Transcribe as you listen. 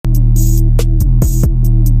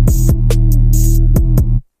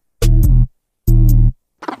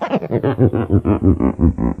Now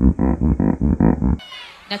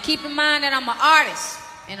keep in mind that I'm an artist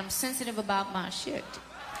and I'm sensitive about my shit.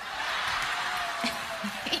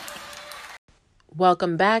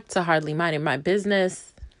 Welcome back to Hardly Minding My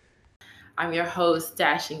Business. I'm your host,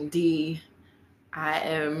 Dashing D. I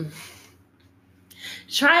am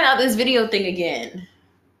trying out this video thing again.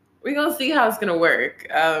 We're going to see how it's going to work.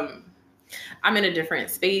 I'm in a different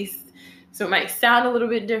space, so it might sound a little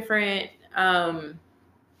bit different.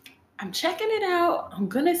 I'm checking it out. I'm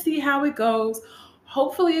going to see how it goes.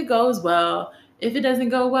 Hopefully it goes well. If it doesn't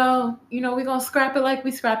go well, we're going to scrap it like we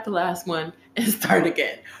scrapped the last one and start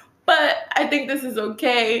again. But I think this is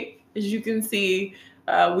okay. As you can see,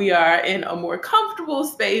 we are in a more comfortable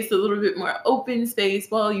space, a little bit more open space.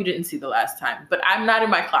 Well, you didn't see the last time, but I'm not in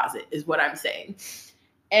my closet is what I'm saying.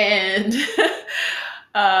 And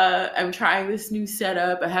I'm trying this new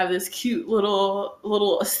setup. I have this cute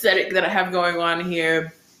little aesthetic that I have going on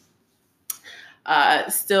here.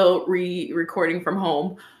 Still recording from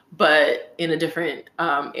home, but in a different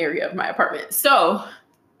area of my apartment. So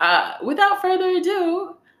without further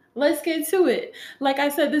ado, let's get to it. Like I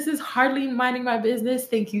said, this is Hardly Minding My Business.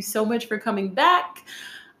 Thank you so much for coming back.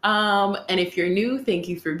 And if you're new, thank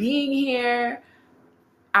you for being here.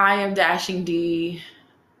 I am Dashing D.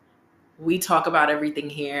 We talk about everything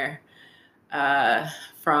here,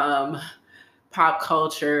 from pop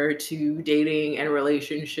culture to dating and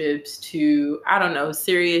relationships to, I don't know,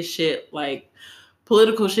 serious shit like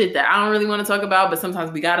political shit that I don't really want to talk about, but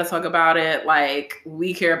sometimes we got to talk about it. Like,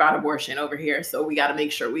 we care about abortion over here, so we got to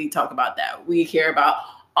make sure we talk about that. We care about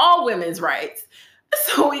all women's rights,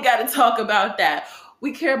 so we got to talk about that.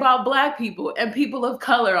 We care about Black people and people of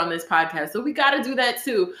color on this podcast, so we got to do that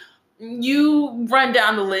too. You run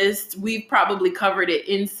down the list. We've probably covered it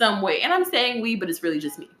in some way. And I'm saying we, but it's really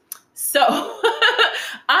just me. So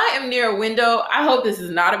I am near a window. I hope this is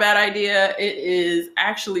not a bad idea. It is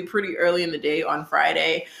actually pretty early in the day on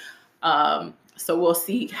Friday. So we'll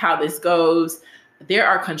see how this goes. There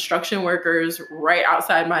are construction workers right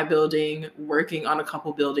outside my building working on a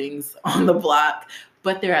couple buildings on the block,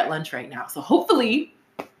 but they're at lunch right now. So hopefully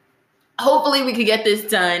we could get this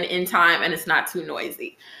done in time and it's not too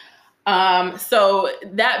noisy. So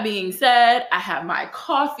that being said, I have my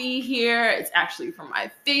coffee here. It's actually from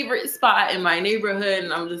my favorite spot in my neighborhood,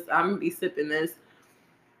 and I'm gonna be sipping this.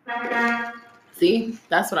 See,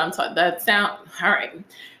 that's what I'm talking. That sound. All right.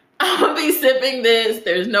 I'm gonna be sipping this.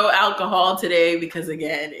 There's no alcohol today because,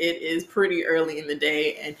 again, it is pretty early in the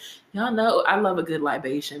day, and y'all know I love a good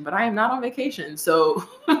libation, but I am not on vacation. So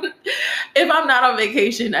if I'm not on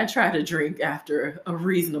vacation, I try to drink after a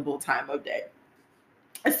reasonable time of day.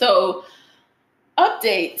 So,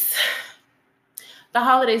 updates. The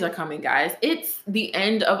holidays are coming, guys. It's the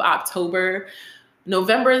end of October.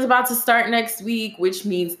 November is about to start next week, which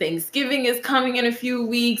means Thanksgiving is coming in a few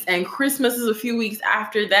weeks, and Christmas is a few weeks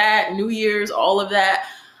after that, New Year's, all of that.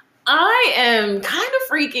 I am kind of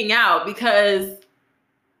freaking out because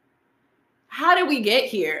how did we get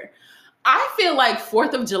here? I feel like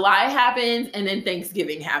 4th of July happens and then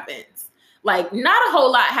Thanksgiving happens. Like, not a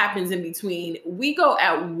whole lot happens in between. We go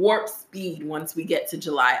at warp speed once we get to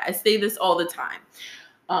July. I say this all the time.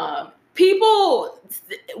 People,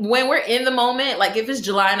 when we're in the moment, like if it's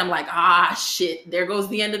July and I'm like, shit, there goes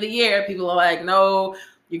the end of the year. People are like, no,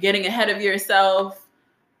 you're getting ahead of yourself.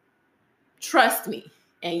 Trust me.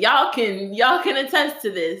 And y'all can attest to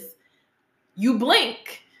this. You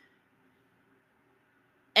blink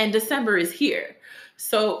and December is here.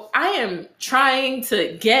 So I am trying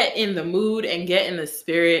to get in the mood and get in the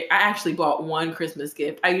spirit. I actually bought one Christmas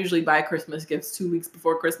gift. I usually buy Christmas gifts 2 weeks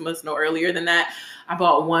before Christmas, no earlier than that. I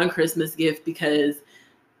bought one Christmas gift because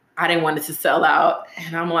I didn't want it to sell out.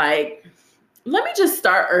 And I'm like, let me just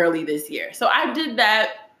start early this year. So I did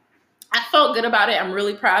that. I felt good about it. I'm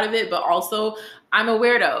really proud of it, but also I'm a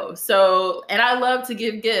weirdo. So, and I love to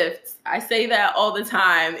give gifts. I say that all the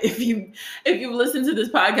time. If you've listened to this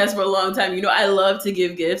podcast for a long time, you know I love to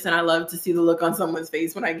give gifts and I love to see the look on someone's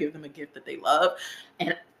face when I give them a gift that they love.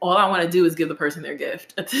 And all I want to do is give the person their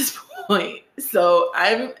gift at this point. So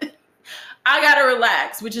I gotta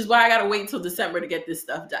relax, which is why I gotta wait till December to get this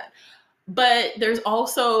stuff done. But there's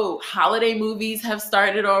also holiday movies have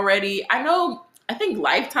started already. I think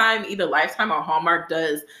Lifetime, either Lifetime or Hallmark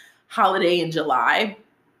does holiday in July,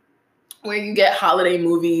 where you get holiday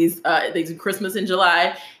movies. They do Christmas in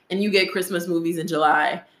July, and you get Christmas movies in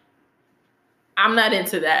July. I'm not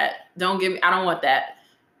into that. I don't want that.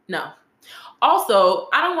 No. Also,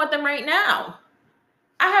 I don't want them right now.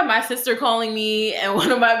 I have my sister calling me and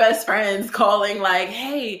one of my best friends calling like,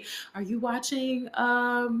 hey, are you watching?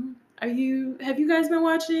 Have you guys been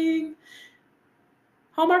watching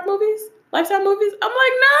Hallmark movies? Lifestyle movies? I'm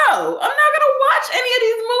like, no, I'm not going to watch any of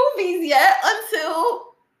these movies yet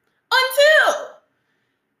until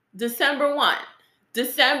December 1.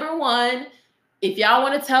 December 1. If y'all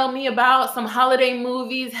want to tell me about some holiday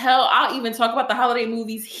movies, hell, I'll even talk about the holiday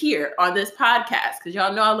movies here on this podcast because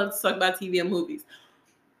y'all know I love to talk about TV and movies.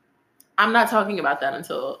 I'm not talking about that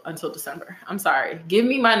until December. I'm sorry. Give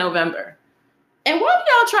me my November. And why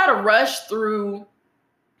do y'all try to rush through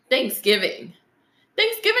Thanksgiving?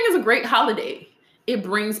 Thanksgiving is a great holiday. It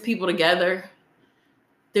brings people together.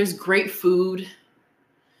 There's great food.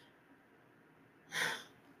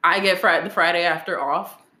 I get the Friday after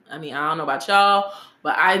off. I mean, I don't know about y'all,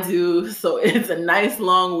 but I do. So it's a nice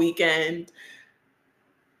long weekend.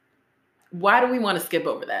 Why do we want to skip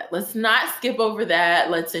over that? Let's not skip over that.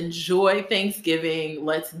 Let's enjoy Thanksgiving.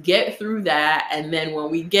 Let's get through that. And then when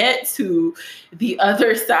we get to the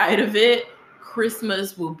other side of it,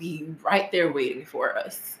 Christmas will be right there waiting for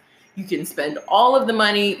us. You can spend all of the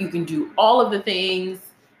money. You can do all of the things.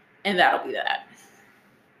 And that'll be that.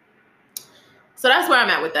 So that's where I'm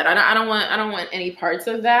at with that. I don't want any parts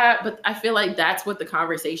of that, but I feel like that's what the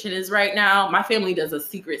conversation is right now. My family does a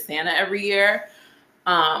Secret Santa every year,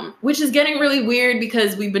 which is getting really weird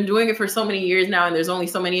because we've been doing it for so many years now, and there's only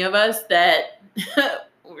so many of us that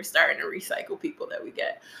we're starting to recycle people that we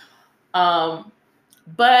get.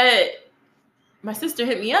 But my sister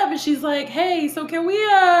hit me up and she's like, "Hey, so can we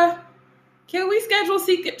schedule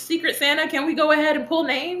Secret Santa? Can we go ahead and pull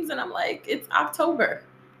names?" And I'm like, "It's October.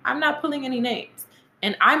 I'm not pulling any names,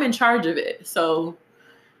 and I'm in charge of it." So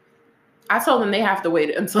I told them they have to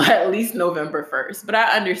wait until at least November 1st. But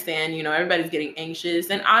I understand, everybody's getting anxious.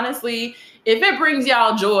 And honestly, if it brings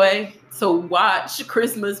y'all joy to watch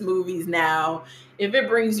Christmas movies now, if it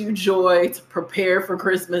brings you joy to prepare for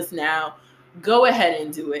Christmas now, go ahead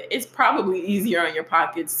and do it. It's probably easier on your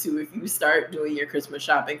pockets too if you start doing your Christmas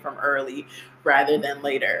shopping from early rather than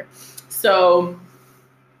later. So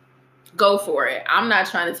go for it. I'm not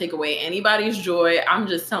trying to take away anybody's joy. I'm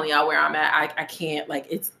just telling y'all where I'm at. I can't,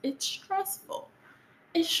 it's stressful.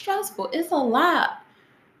 It's stressful. It's a lot.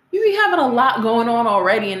 You be having a lot going on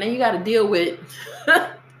already, and then you got to deal with,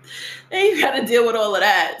 all of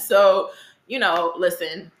that. So,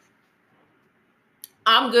 listen,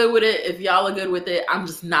 I'm good with it. If y'all are good with it, I'm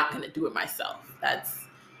just not going to do it myself. That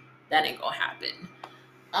ain't going to happen.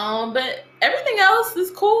 But everything else is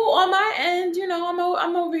cool on my end.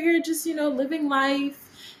 I'm over here just, living life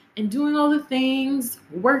and doing all the things,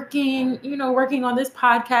 working on this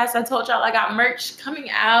podcast. I told y'all I got merch coming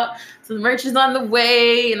out. So the merch is on the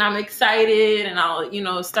way and I'm excited, and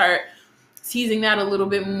I'll, start teasing that a little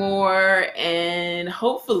bit more. And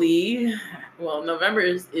hopefully, well, November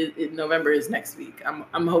is next week.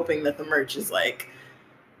 I'm hoping that the merch is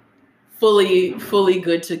fully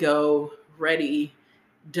good to go, ready,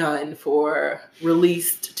 done for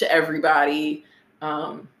released to everybody,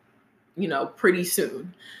 pretty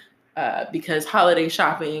soon, because holiday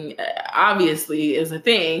shopping obviously is a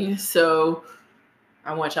thing. So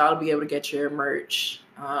I want y'all to be able to get your merch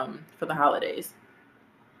for the holidays.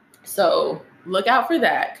 So look out for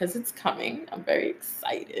that because it's coming. I'm very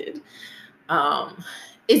excited.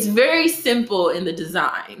 It's very simple in the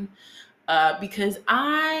design because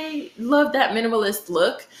I love that minimalist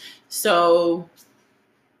look. So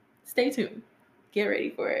stay tuned. Get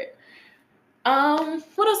ready for it.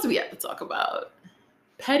 What else do we have to talk about?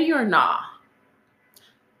 Petty or Nah?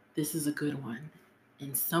 This is a good one.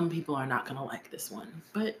 And some people are not going to like this one.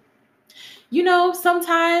 But,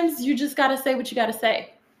 sometimes you just got to say what you got to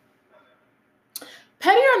say.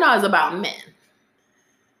 Petty or Nah is about men.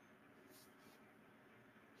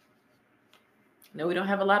 No, we don't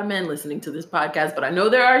have a lot of men listening to this podcast, but I know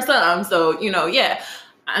there are some. So, yeah.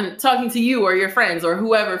 I'm talking to you or your friends or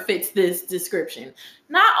whoever fits this description.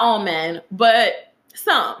 Not all men, but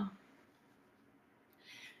some.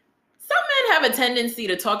 Some men have a tendency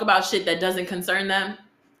to talk about shit that doesn't concern them.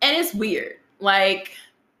 And it's weird.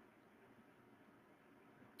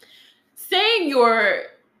 Saying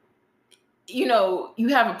you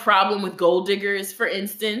have a problem with gold diggers, for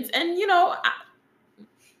instance. And,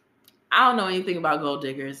 I don't know anything about gold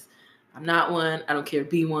diggers. I'm not one. I don't care to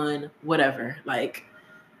be one. Whatever.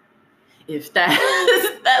 If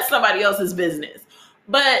that's somebody else's business.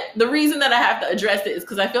 But the reason that I have to address it is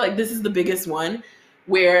because I feel like this is the biggest one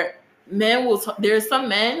where men will there's some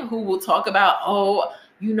men who will talk about,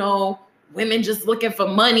 women just looking for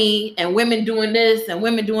money and women doing this and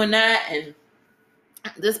women doing that. And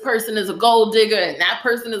this person is a gold digger and that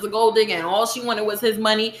person is a gold digger and all she wanted was his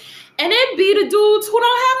money. And it'd be the dudes who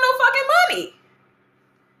don't have no fucking money.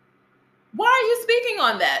 Why are you speaking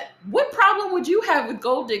on that? What problem would you have with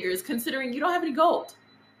gold diggers considering you don't have any gold?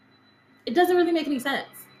 It doesn't really make any sense.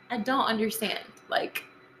 I don't understand. Like,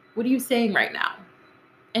 what are you saying right now?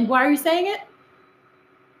 And why are you saying it?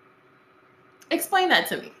 Explain that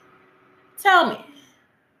to me. Tell me.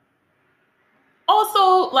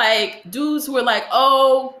 Also, like, dudes who are like,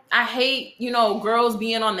 oh, I hate, girls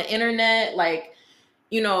being on the internet, like,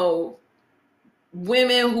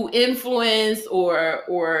 women who influence or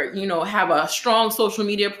have a strong social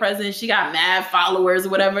media presence. She got mad followers or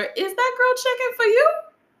whatever. Is that girl checking for you?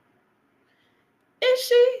 Is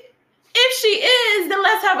she? If she is, then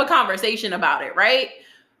let's have a conversation about it, right?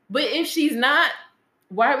 But if she's not,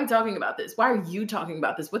 why are we talking about this? Why are you talking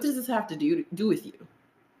about this? What does this have to do with you?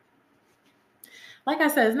 Like I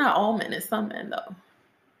said, it's not all men, it's some men though.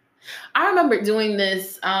 I remember doing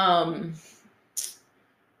this, I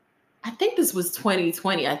think this was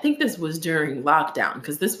 2020. I think this was during lockdown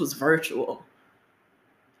because this was virtual.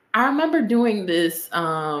 I remember doing this,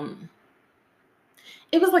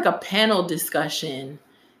 it was like a panel discussion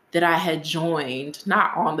that I had joined,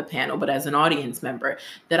 not on the panel, but as an audience member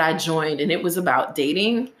that I joined, and it was about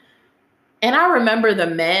dating. And I remember the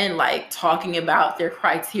men like talking about their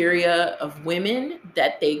criteria of women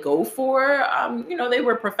that they go for. They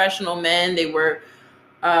were professional men. They were,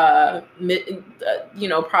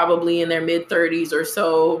 probably in their mid-30s or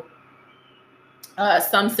so.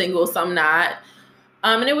 Some single, some not.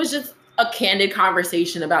 And it was just a candid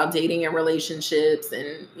conversation about dating and relationships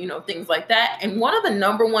and, things like that. And one of the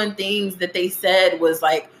number one things that they said was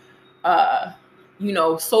like,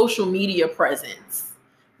 social media presence.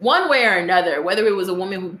 One way or another, whether it was a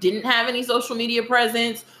woman who didn't have any social media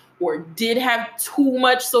presence or did have too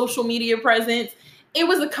much social media presence, it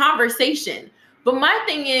was a conversation. But my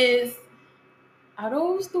thing is, are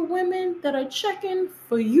those the women that are checking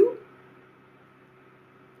for you?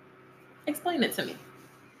 Explain it to me.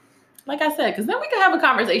 Like I said, because then we can have a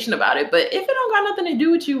conversation about it. But if it don't got nothing to do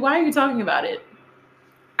with you, why are you talking about it?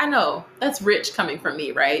 I know that's rich coming from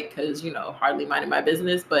me, right? Because, hardly minding my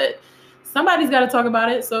business, but somebody's got to talk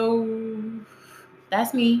about it. So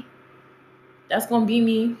that's me. That's going to be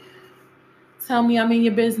me. Tell me I'm in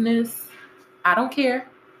your business. I don't care.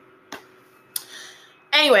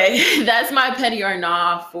 Anyway, that's my petty or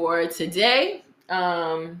nah for today.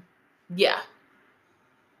 Yeah.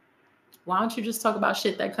 Why don't you just talk about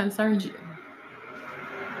shit that concerns you?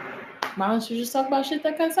 Why don't you just talk about shit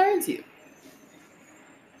that concerns you?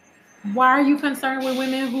 Why are you concerned with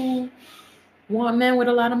women who want men with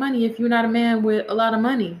a lot of money if you're not a man with a lot of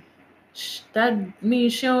money? That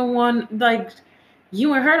means she don't want, like,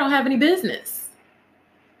 you and her don't have any business.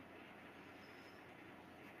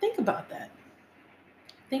 Think about that.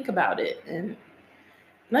 Think about it and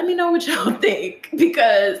let me know what y'all think,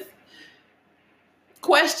 because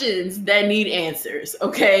questions that need answers,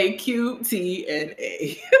 okay? Q, T, and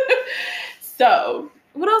A. So,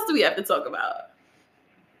 what else do we have to talk about?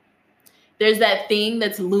 There's that thing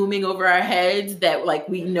that's looming over our heads that, like,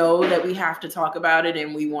 we know that we have to talk about it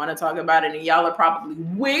and we want to talk about it, and y'all are probably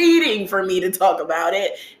waiting for me to talk about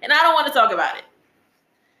it, and I don't want to talk about it.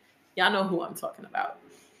 Y'all know who I'm talking about.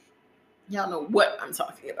 Y'all know what I'm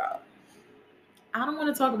talking about. I don't want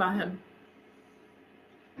to talk about him.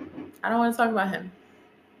 I don't want to talk about him.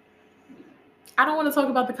 I don't want to talk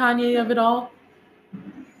about the Kanye of it all.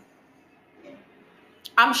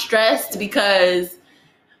 I'm stressed because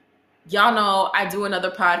y'all know I do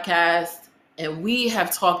another podcast and we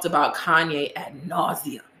have talked about Kanye ad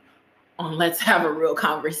nauseum on Let's Have a Real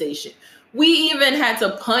Conversation. We even had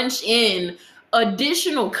to punch in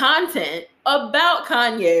additional content about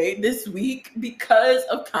Kanye this week because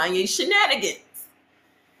of Kanye's shenanigans.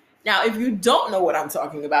 Now, if you don't know what I'm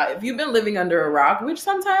talking about, if you've been living under a rock, which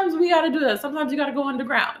sometimes we got to do that. Sometimes you got to go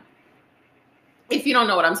underground. If you don't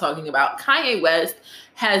know what I'm talking about, Kanye West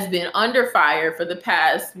has been under fire for the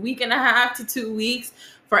past week and a half to 2 weeks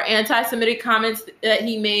for anti-Semitic comments that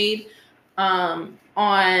he made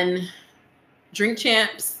on Drink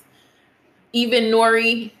Champs. Even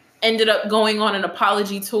Nori ended up going on an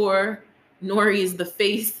apology tour. Nori is the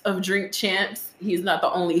face of Drink Champs. He's not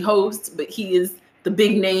the only host, but he is the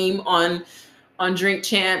big name on Drink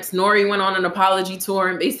Champs. Nori went on an apology tour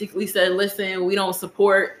and basically said, listen, we don't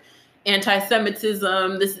support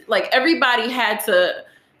anti-Semitism. This, like, everybody had to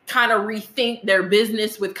kind of rethink their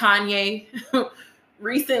business with Kanye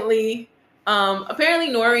recently. Apparently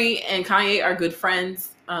Nori and Kanye are good friends.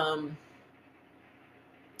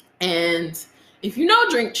 And if you know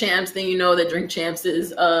Drink Champs, then you know that Drink Champs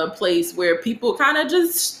is a place where people kind of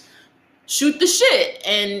just shoot the shit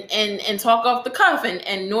and talk off the cuff. And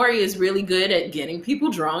Nori is really good at getting people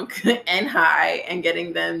drunk and high and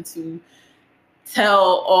getting them to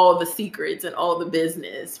tell all the secrets and all the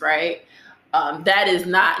business, right? That is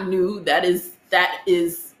not new. That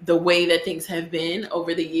is the way that things have been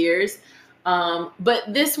over the years. But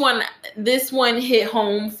this one hit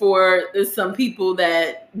home for some people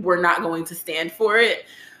that were not going to stand for it.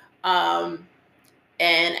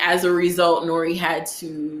 And as a result, Nori had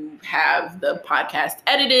to have the podcast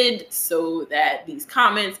edited so that these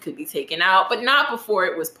comments could be taken out, but not before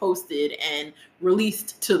it was posted and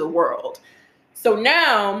released to the world. So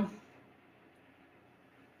now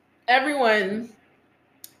everyone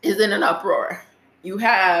is in an uproar. You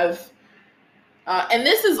have, and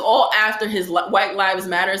this is all after his White Lives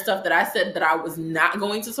Matter stuff that I said that I was not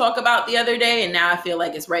going to talk about the other day. And now I feel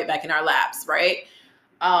like it's right back in our laps, right?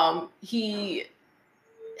 He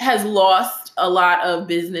has lost a lot of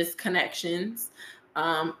business connections.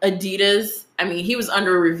 Adidas, I mean, he was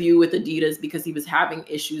under review with Adidas because he was having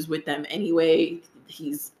issues with them anyway.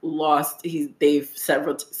 They've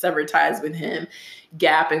severed ties with him.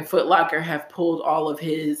 Gap and Foot Locker have pulled all of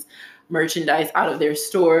his merchandise out of their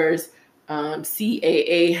stores.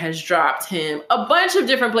 CAA has dropped him. A bunch of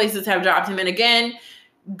different places have dropped him. And again,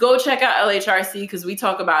 go check out LHRC because we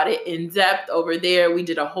talk about it in depth over there. We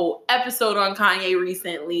did a whole episode on Kanye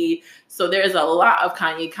recently. So there's a lot of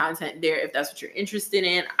Kanye content there if that's what you're interested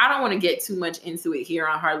in. I don't want to get too much into it here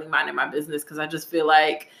on Hardly Minding My Business because I just feel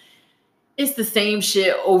like it's the same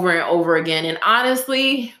shit over and over again. And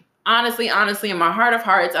honestly, in my heart of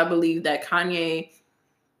hearts, I believe that Kanye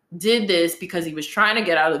did this because he was trying to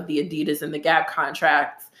get out of the Adidas and the Gap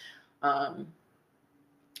contracts.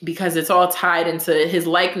 Because it's all tied into his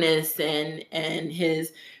likeness and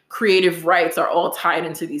his creative rights are all tied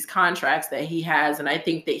into these contracts that he has. And I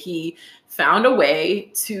think that he found a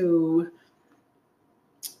way to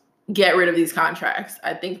get rid of these contracts.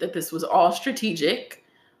 I think that this was all strategic.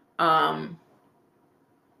 And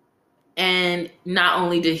not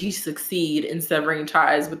only did he succeed in severing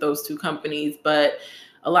ties with those two companies, but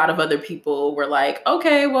a lot of other people were like,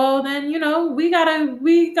 okay, well then,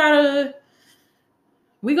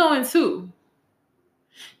 we going too.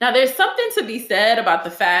 Now, there's something to be said about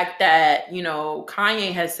the fact that,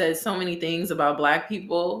 Kanye has said so many things about Black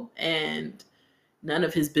people and none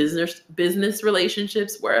of his business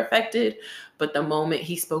relationships were affected. But the moment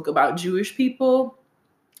he spoke about Jewish people,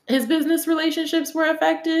 his business relationships were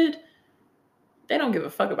affected. They don't give a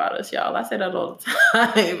fuck about us, y'all. I say that all the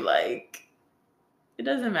time. Like, it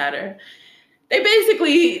doesn't matter.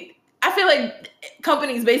 I feel like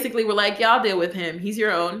companies basically were like, y'all deal with him. He's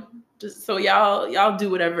your own. Just so y'all do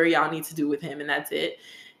whatever y'all need to do with him, and that's it.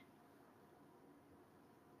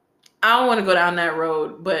 I don't want to go down that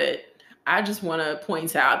road, but I just want to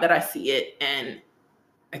point out that I see it and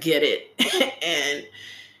I get it. And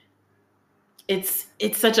it's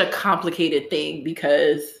such a complicated thing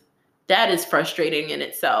because that is frustrating in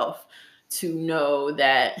itself to know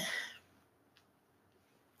that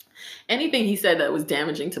anything he said that was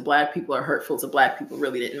damaging to Black people or hurtful to Black people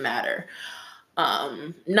really didn't matter.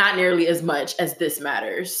 Not nearly as much as this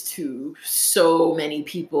matters to so many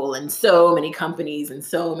people and so many companies and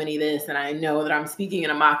so many this. And I know that I'm speaking in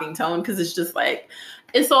a mocking tone because it's just like,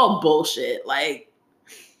 it's all bullshit. Like,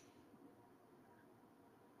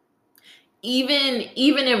 even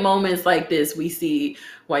in moments like this, we see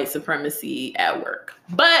white supremacy at work.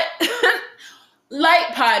 But Light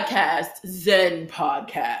Podcast, Zen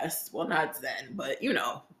Podcast. Well, not Zen, but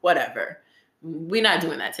whatever. We're not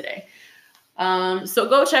doing that today. So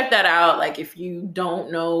go check that out. Like, if you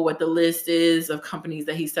don't know what the list is of companies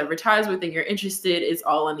that he severed ties with and you're interested, it's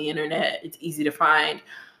all on the internet. It's easy to find.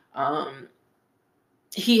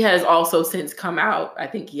 He has also since come out, I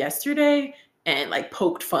think yesterday, and like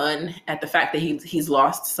poked fun at the fact that he's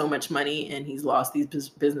lost so much money and he's lost these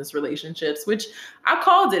business relationships, which I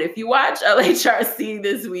called it. If you watch LHRC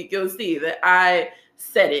this week, you'll see that I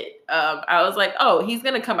said it. I was like, oh, he's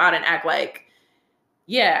going to come out and act like,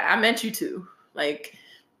 yeah, I meant you to. Like,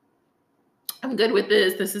 I'm good with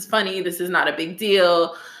this. This is funny. This is not a big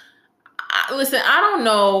deal. Listen, I don't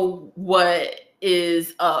know what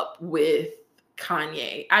is up with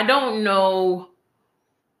Kanye. I don't know.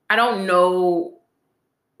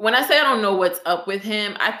 When I say I don't know what's up with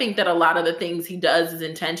him, I think that a lot of the things he does is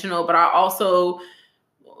intentional, but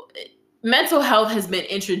mental health has been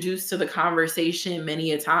introduced to the conversation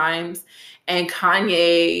many a times, and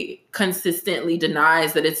Kanye consistently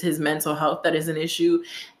denies that it's his mental health that is an issue.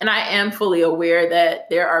 And I am fully aware that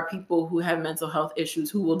there are people who have mental health issues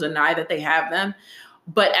who will deny that they have them.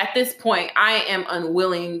 But at this point, I am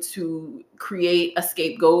unwilling to create a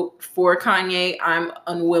scapegoat for Kanye. I'm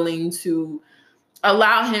unwilling to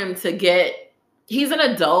allow him to he's an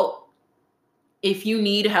adult. if you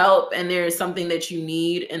need help and there's something that you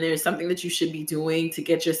need and there's something that you should be doing to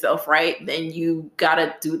get yourself right, then you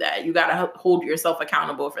gotta do that. You gotta hold yourself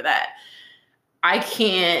accountable for that. I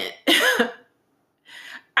can't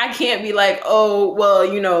I can't be like, oh,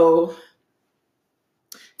 well,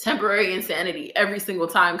 temporary insanity every single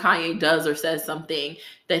time Kanye does or says something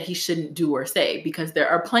that he shouldn't do or say, because there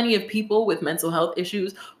are plenty of people with mental health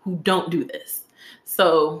issues who don't do this.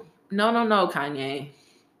 So no, Kanye,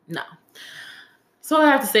 no. So all I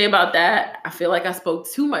have to say about that. I feel like I spoke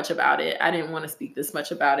too much about it. I didn't want to speak this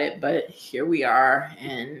much about it, but here we are,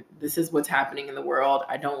 and this is what's happening in the world.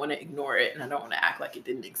 I don't want to ignore it, and I don't want to act like it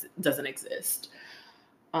doesn't exist.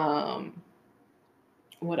 What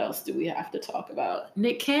else do we have to talk about?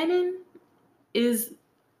 Nick Cannon, is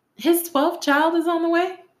his 12th child is on the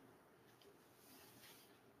way.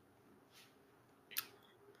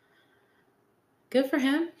 Good for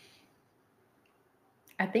him.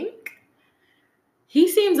 I think he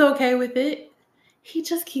seems okay with it. He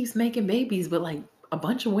just keeps making babies with like a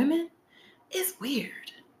bunch of women. It's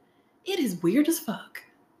weird. It is weird as fuck.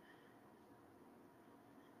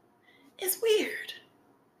 It's weird.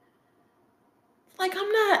 Like,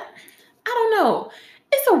 I don't know.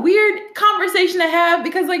 It's a weird conversation to have,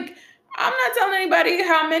 because like, I'm not telling anybody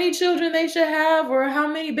how many children they should have or how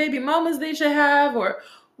many baby mamas they should have or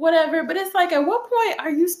whatever. But it's like, at what point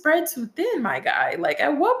are you spread too thin, my guy? Like,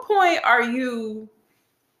 at what point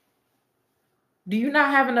do you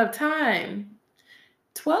not have enough time?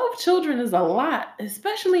 12 children is a lot,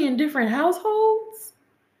 especially in different households.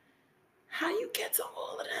 How you get to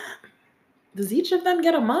all of that? Does each of them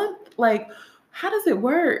get a month? Like, how does it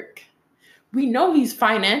work? We know he's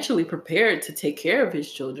financially prepared to take care of his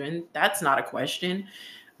children. That's not a question.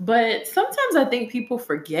 But sometimes I think people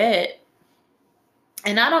forget,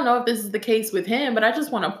 and I don't know if this is the case with him, but I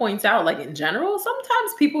just want to point out, like, in general,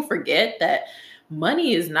 sometimes people forget that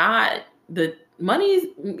money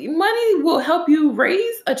will help you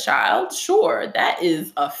raise a child. Sure, that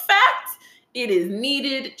is a fact. It is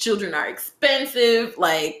needed. Children are expensive,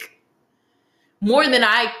 like more than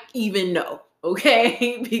I even know,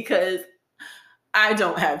 okay? Because I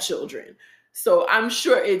don't have children. So I'm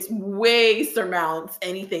sure it's way surmounts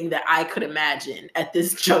anything that I could imagine at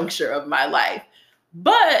this juncture of my life.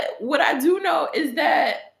 But what I do know is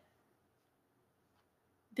that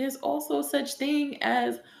there's also such thing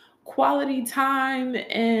as quality time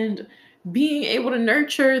and being able to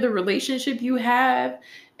nurture the relationship you have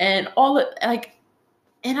and all of, like,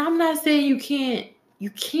 and I'm not saying you can't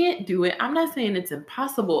do it. I'm not saying it's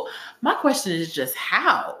impossible. My question is just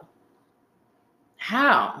how?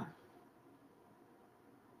 How?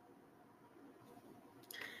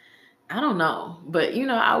 I don't know. But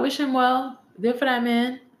I wish him well. Good for that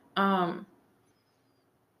man.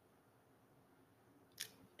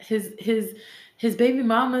 His baby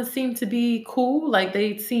mamas seem to be cool. Like,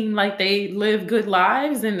 they seem like they live good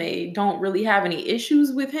lives and they don't really have any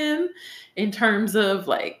issues with him in terms of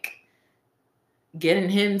like getting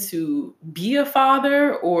him to be a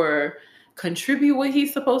father or contribute what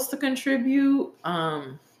he's supposed to contribute.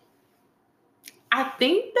 I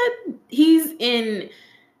think that he's in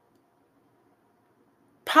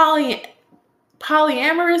polyamorous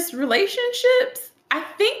relationships. I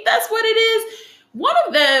think that's what it is. One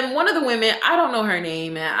of the women, I don't know her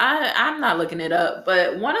name, and I'm not looking it up,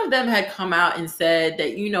 but one of them had come out and said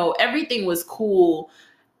that, everything was cool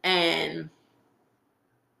and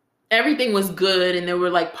everything was good and there were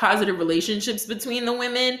like positive relationships between the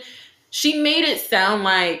women. She made it sound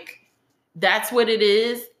like that's what it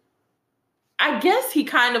is. I guess he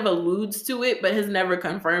kind of alludes to it, but has never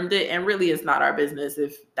confirmed it. And really, it's not our business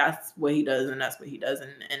if that's what he does and that's what he does.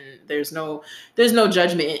 And there's no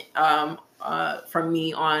judgment from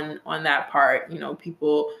me on that part.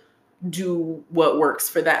 People do what works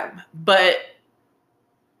for them. But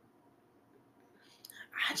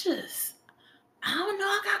I don't know.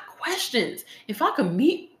 I got questions. If I could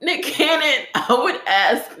meet Nick Cannon, I would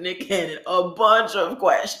ask Nick Cannon a bunch of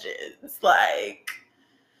questions. Like,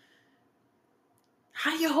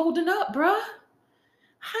 how you holding up, bruh?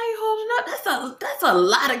 How you holding up? That's a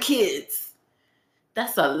lot of kids.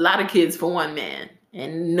 That's a lot of kids for one man.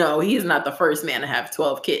 And no, he's not the first man to have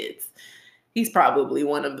 12 kids. He's probably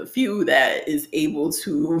one of the few that is able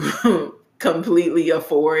to completely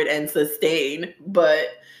afford and sustain. But,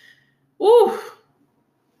 ooh,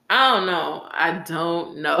 I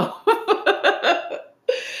don't know.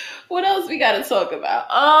 What else we got to talk about?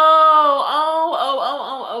 Oh.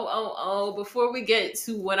 Before we get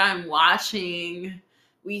to what I'm watching,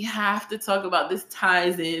 we have to talk about, this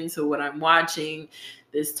ties into what I'm watching.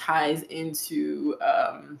 This ties into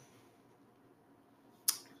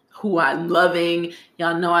who I'm loving.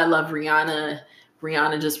 Y'all know I love Rihanna.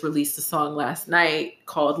 Rihanna just released a song last night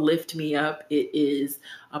called Lift Me Up. It is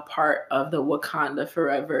a part of the Wakanda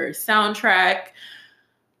Forever soundtrack.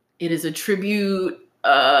 It is a tribute.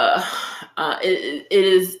 It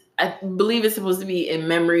is, I believe it's supposed to be in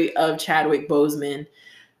memory of Chadwick Boseman.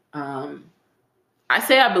 I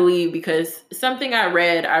say I believe because something I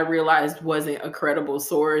read, I realized wasn't a credible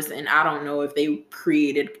source. And I don't know if I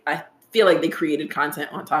feel like they created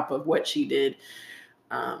content on top of what she did.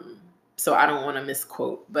 So I don't want to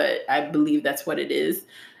misquote, but I believe that's what it is.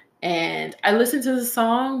 And I listened to the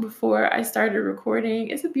song before I started recording.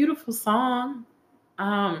 It's a beautiful song.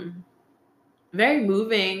 Very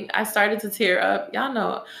moving. I started to tear up. Y'all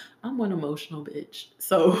know I'm one emotional bitch.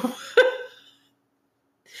 So,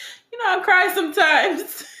 I cry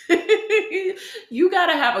sometimes. You got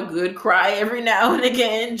to have a good cry every now and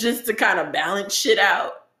again just to kind of balance shit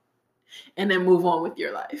out and then move on with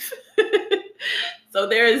your life. So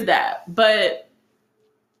there is that. But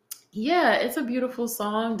yeah, it's a beautiful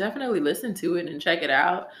song. Definitely listen to it and check it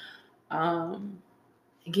out.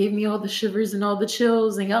 It gave me all the shivers and all the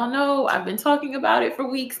chills. And y'all know I've been talking about it for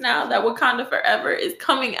weeks now that Wakanda Forever is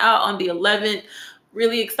coming out on the 11th.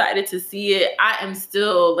 Really excited to see it.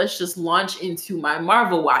 Let's just launch into my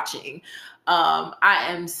Marvel watching. I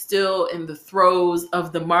am still in the throes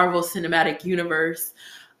of the Marvel Cinematic Universe.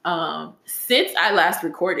 Since I last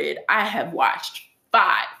recorded, I have watched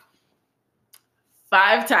five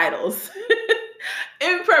titles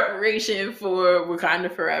in preparation for Wakanda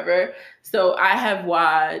Forever. So I have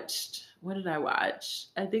watched, what did I watch?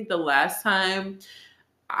 I think the last time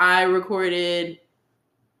I recorded,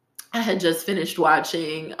 I had just finished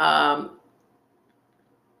watching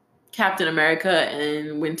Captain America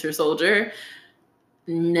and Winter Soldier,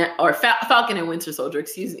 or Falcon and Winter Soldier,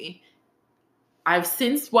 excuse me. I've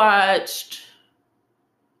since watched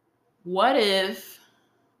What If,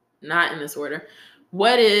 not in this order,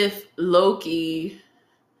 What If, Loki,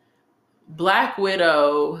 Black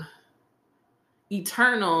Widow,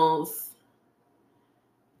 Eternals,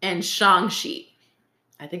 and Shang-Chi.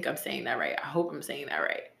 I think I'm saying that right. I hope I'm saying that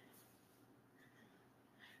right.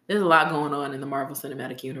 There's a lot going on in the Marvel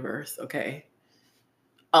Cinematic Universe, okay?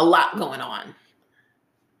 A lot going on.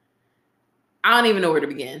 I don't even know where to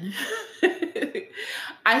begin.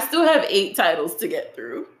 I still have 8 titles to get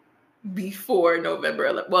through before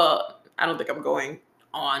November 11th. Well, I don't think I'm going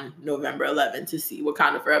on November 11th to see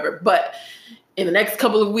Wakanda Forever. But in the next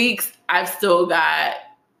couple of weeks, I've still got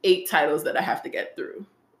 8 titles that I have to get through.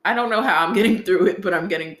 I don't know how I'm getting through it, but I'm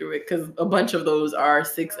getting through it because a bunch of those are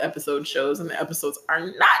 6-episode shows and the episodes are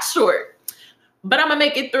not short. But I'm gonna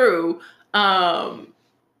make it through. A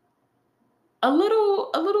little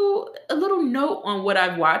note on what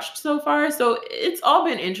I've watched so far. So it's all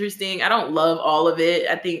been interesting. I don't love all of it.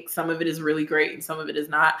 I think some of it is really great and some of it is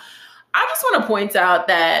not. I just want to point out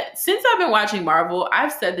that since I've been watching Marvel,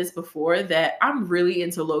 I've said this before, that I'm really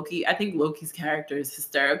into Loki. I think Loki's character is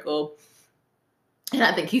hysterical. And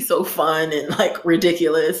I think he's so fun and like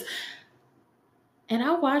ridiculous. And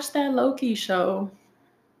I watched that Loki show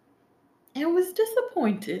and was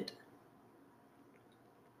disappointed.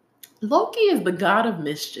 Loki is the god of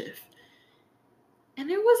mischief. And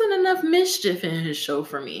there wasn't enough mischief in his show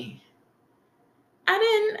for me. I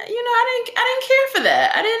didn't care for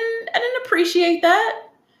that. I didn't appreciate that.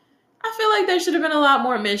 I feel like there should have been a lot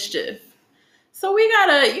more mischief. So we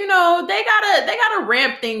gotta, they gotta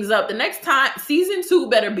ramp things up. The next time, season 2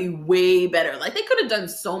 better be way better. Like, they could have done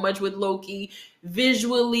so much with Loki,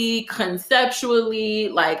 visually, conceptually.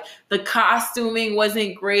 Like, the costuming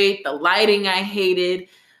wasn't great. The lighting I hated.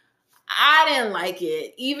 I didn't like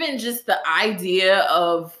it. Even just the idea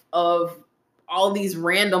of all these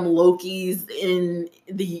random Lokis in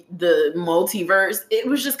the multiverse, it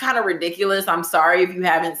was just kind of ridiculous. I'm sorry if you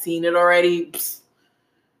haven't seen it already. Psst.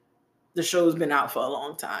 The show's been out for a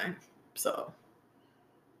long time. So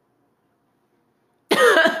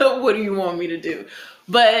what do you want me to do?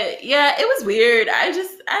 But yeah, it was weird. I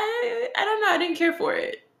don't know. I didn't care for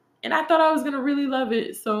it. And I thought I was going to really love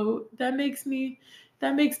it. So that makes me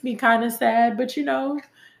kind of sad, but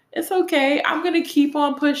it's okay. I'm going to keep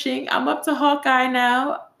on pushing. I'm up to Hawkeye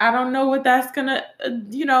now. I don't know what that's going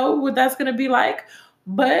to be like,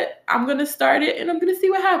 but I'm going to start it and I'm going to see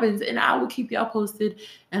what happens. And I will keep y'all posted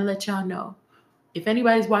and let y'all know. If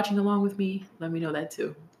anybody's watching along with me, let me know that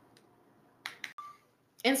too.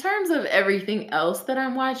 In terms of everything else that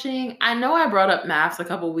I'm watching, I know I brought up MAFS a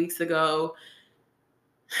couple weeks ago.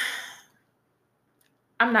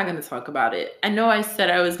 I'm not going to talk about it. I know I said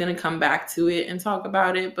I was going to come back to it and talk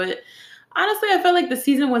about it, but honestly, I felt like the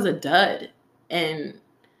season was a dud. And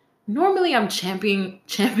normally I'm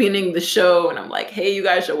championing the show and I'm like, hey, you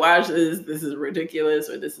guys should watch this. This is ridiculous,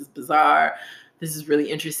 or this is bizarre. This is really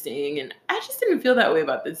interesting. And I just didn't feel that way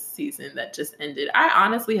about this season that just ended. I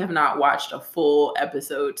honestly have not watched a full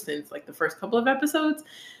episode since like the first couple of episodes.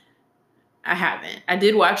 I haven't. I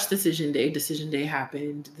did watch Decision Day. Decision Day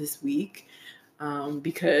happened this week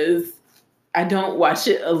because I don't watch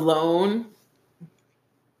it alone.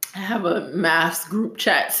 I have a mass group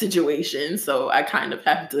chat situation, so I kind of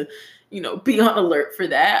have to, be on alert for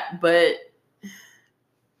that. But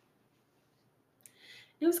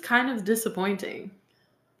it was kind of disappointing.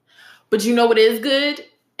 But you know what is good?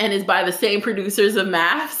 And is by the same producers of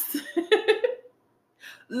MAFS?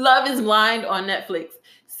 Love is Blind on Netflix.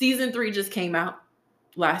 Season 3 just came out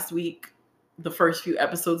last week. The first few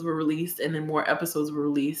episodes were released, and then more episodes were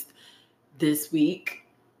released this week.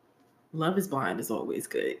 Love is Blind is always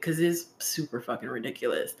good because it's super fucking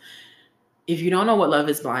ridiculous. If you don't know what Love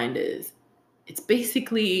is Blind is, it's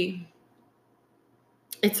basically,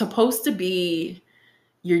 it's supposed to be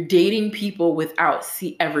you're dating people without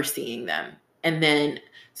ever seeing them. And then,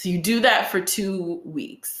 so you do that for 2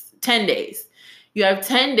 weeks, 10 days. You have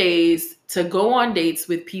 10 days to go on dates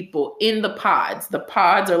with people in the pods. The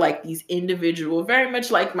pods are like these individual, very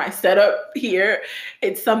much like my setup here.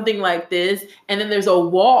 It's something like this. And then there's a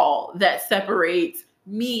wall that separates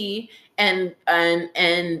me and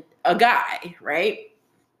a guy, right?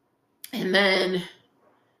 And then,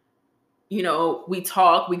 we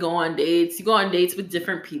talk, we go on dates. You go on dates with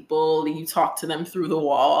different people. You talk to them through the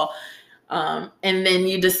wall. And then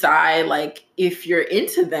you decide, like, if you're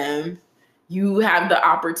into them, you have the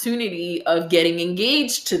opportunity of getting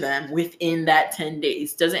engaged to them within that 10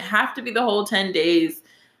 days. Doesn't have to be the whole 10 days,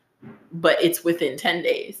 but it's within 10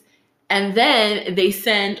 days. And then they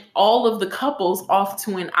send all of the couples off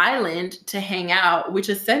to an island to hang out, which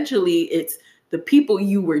essentially it's the people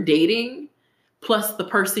you were dating plus the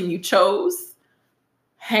person you chose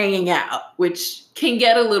hanging out, which can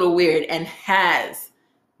get a little weird and has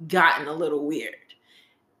gotten a little weird.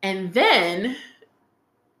 And then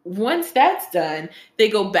once that's done, they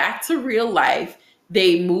go back to real life.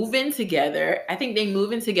 They move in together. I think they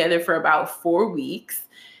move in together for about 4 weeks.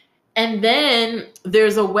 And then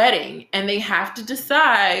there's a wedding, and they have to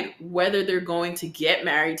decide whether they're going to get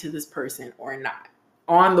married to this person or not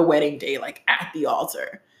on the wedding day, like at the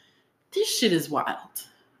altar. This shit is wild.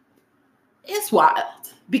 It's wild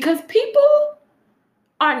because people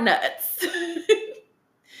are nuts.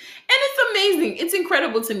 And it's amazing. It's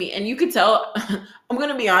incredible to me. And you could tell, I'm going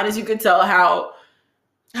to be honest, you could tell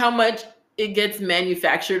how much it gets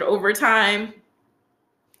manufactured over time.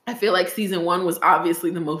 I feel like season 1 was obviously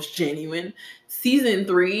the most genuine. Season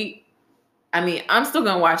 3, I mean, I'm still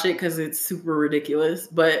going to watch it because it's super ridiculous.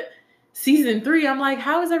 But season 3, I'm like,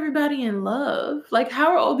 how is everybody in love? Like,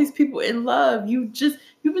 how are all these people in love? You've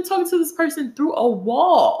been talking to this person through a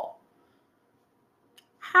wall.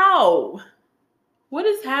 How? What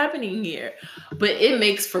is happening here? But it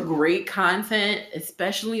makes for great content,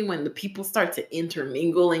 especially when the people start to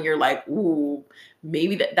intermingle and you're like, ooh,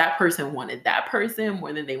 maybe that person wanted that person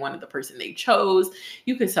more than they wanted the person they chose.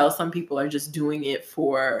 You could tell some people are just doing it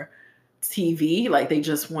for TV, like they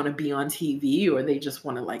just want to be on TV, or they just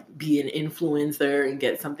want to like be an influencer and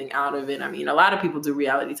get something out of it. I mean, a lot of people do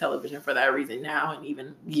reality television for that reason now and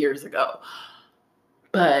even years ago.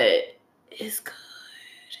 But it's good.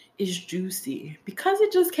 Is juicy because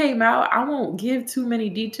it just came out. I won't give too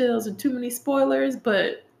many details and too many spoilers,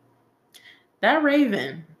 but that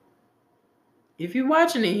Raven, if you're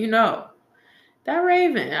watching it, that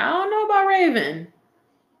Raven. I don't know about Raven.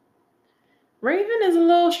 Raven is a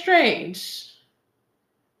little strange.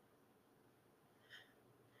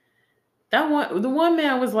 The one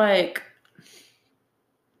man was like,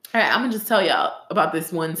 all right, I'm gonna just tell y'all about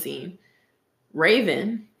this one scene.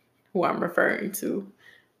 Raven, who I'm referring to,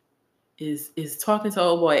 is talking to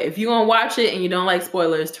old boy. If you're gonna watch it and you don't like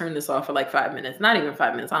spoilers, turn this off for like 5 minutes. Not even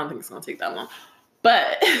 5 minutes. I don't think it's gonna take that long.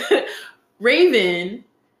 But Raven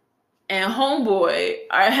and homeboy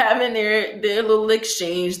are having their little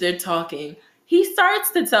exchange. They're talking. He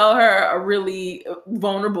starts to tell her a really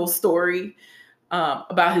vulnerable story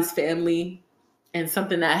about his family and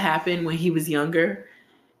something that happened when he was younger.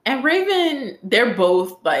 And Raven, they're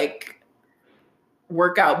both like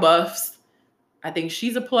workout buffs. I think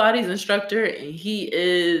she's a Pilates instructor and he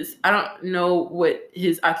is, I don't know what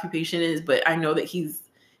his occupation is, but I know that he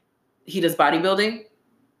does bodybuilding.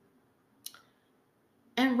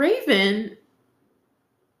 And Raven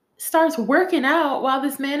starts working out while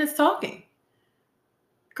this man is talking.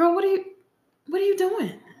 Girl, what are you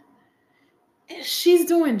doing? And she's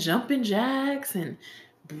doing jumping jacks and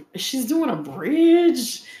she's doing a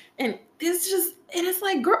bridge And it's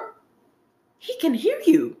like, girl, he can hear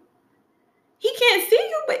you. He can't see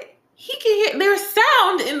you, but he can hear. There's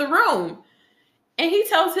sound in the room. And he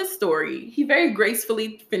tells his story. He very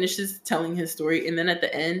gracefully finishes telling his story. And then at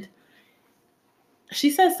the end,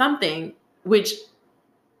 she says something which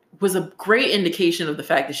was a great indication of the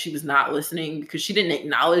fact that she was not listening, because she didn't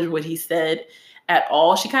acknowledge what he said at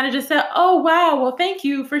all. She kind of just said, oh, wow, well, thank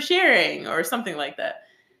you for sharing, or something like that.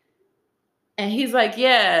 And he's like,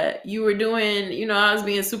 yeah, you were doing, I was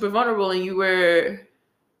being super vulnerable and you were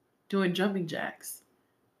doing jumping jacks.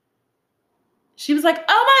 She was like, oh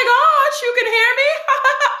my gosh, you can hear me?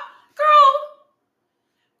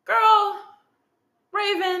 Girl,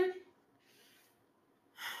 Raven,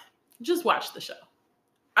 just watch the show.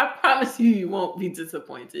 I promise you won't be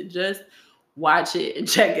disappointed. Just watch it and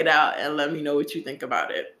check it out and let me know what you think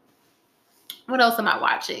about it. What else am I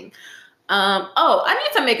watching? I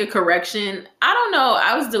need to make a correction. I don't know.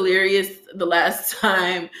 I was delirious the last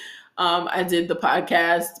time I did the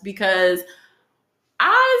podcast, because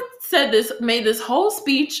I made this whole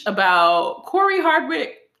speech about Corey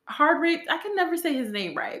Hardwick. I can never say his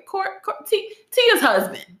name right. Tia's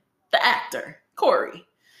husband, the actor, Corey.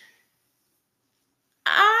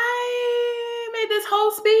 I made this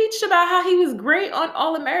whole speech about how he was great on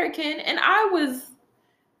All American, and I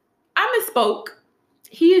misspoke.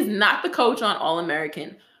 He is not the coach on All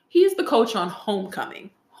American. He is the coach on Homecoming.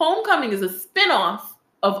 Homecoming is a spinoff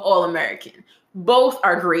of All American. Both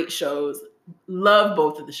are great shows. Love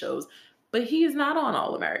both of the shows. But he is not on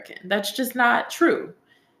All American. That's just not true.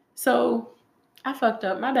 So I fucked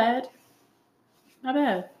up. My bad.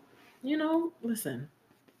 Listen.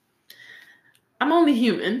 I'm only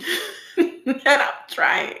human. And I'm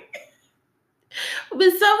trying.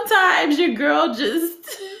 But sometimes your girl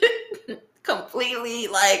just completely,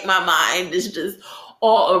 like, my mind is just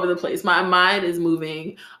all over the place. My mind is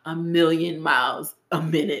moving 1,000,000 miles a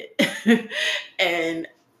minute. And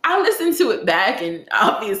I listened to it back, and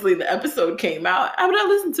obviously the episode came out. I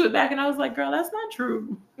listened to it back and I was like, girl, that's not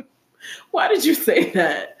true. Why did you say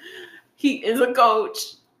that? He is a coach.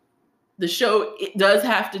 The show, it does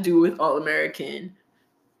have to do with All American,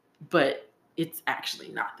 but it's actually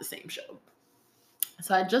not the same show.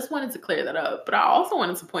 So I just wanted to clear that up. But I also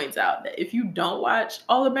wanted to point out that if you don't watch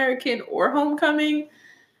All American or Homecoming,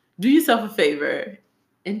 do yourself a favor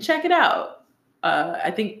and check it out.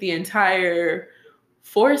 I think the entire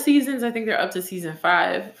 4 seasons, I think they're up to season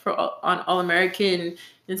 5 on All American.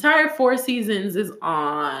 The entire 4 seasons is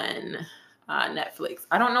on Netflix.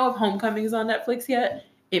 I don't know if Homecoming is on Netflix yet.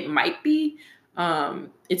 It might be.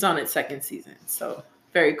 It's on its 2nd season. So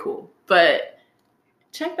very cool. But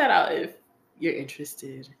check that out if you're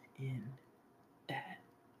interested in that.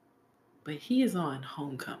 But he is on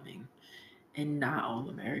Homecoming and not All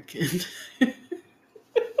American.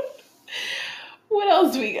 What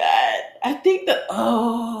else we got? I think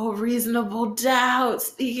Reasonable Doubt.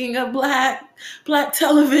 Speaking of black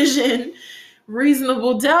television,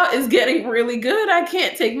 Reasonable Doubt is getting really good. I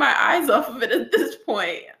can't take my eyes off of it at this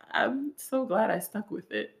point. I'm so glad I stuck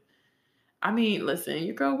with it. I mean, listen,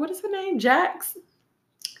 your girl, what is her name? Jax?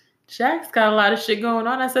 Jax got a lot of shit going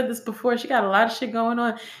on. I said this before. She got a lot of shit going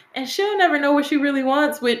on. And she'll never know what she really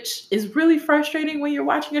wants, which is really frustrating when you're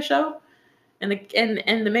watching a show. And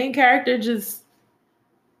the main character just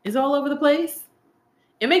is all over the place.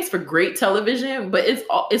 It makes for great television, but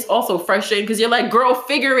it's also frustrating because you're like, girl,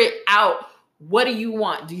 figure it out. What do you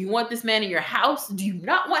want? Do you want this man in your house? Do you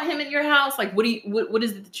not want him in your house? Like, what is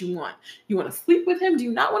it that you want? You want to sleep with him? Do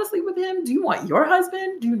you not want to sleep with him? Do you want your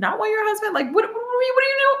husband? Do you not want your husband? Like, what are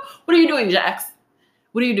you doing? What are you doing, Jax?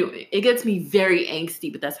 What are you doing? It gets me very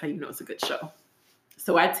angsty, but that's how you know it's a good show.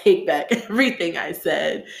 So I take back everything I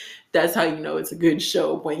said. That's how you know it's a good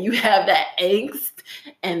show. When you have that angst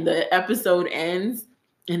and the episode ends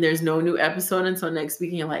and there's no new episode until next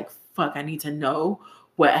week and you're like, fuck, I need to know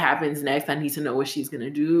what happens next. I need to know what she's going to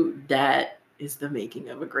do. That is the making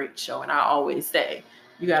of a great show. And I always say,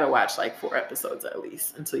 you got to watch like 4 episodes at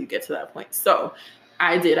least until you get to that point. So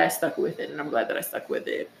I stuck with it, and I'm glad that I stuck with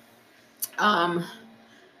it.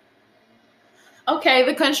 Okay,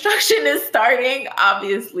 the construction is starting,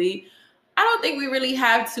 obviously. I don't think we really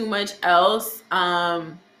have too much else.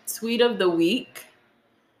 Tweet of the week.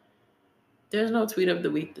 There's no tweet of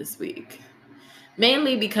the week this week.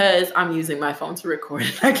 Mainly because I'm using my phone to record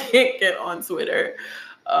and I can't get on Twitter.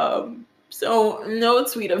 So no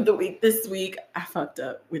tweet of the week this week. I fucked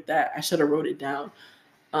up with that. I should have wrote it down.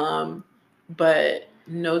 But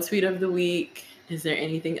no tweet of the week. Is there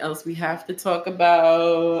anything else we have to talk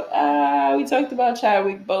about? We talked about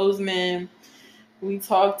Chadwick Boseman. We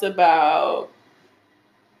talked about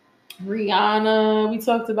Rihanna. We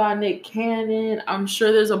talked about Nick Cannon. I'm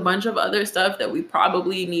sure there's a bunch of other stuff that we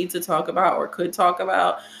probably need to talk about or could talk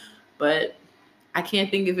about, but I can't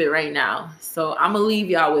think of it right now. So I'm going to leave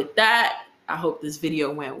y'all with that. I hope this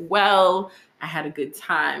video went well. I had a good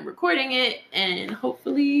time recording it, and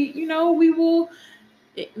hopefully, we will,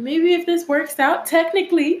 maybe if this works out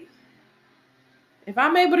technically, if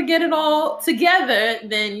I'm able to get it all together,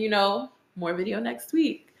 then, more video next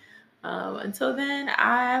week. Until then,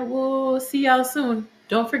 I will see y'all soon.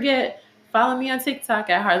 Don't forget, follow me on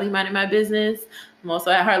TikTok at Hardly Minding My Business. I'm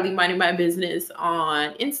also at Hardly Minding My Business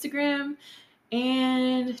on Instagram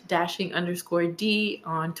and _D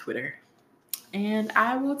on Twitter. And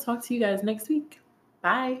I will talk to you guys next week.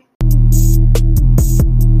 Bye.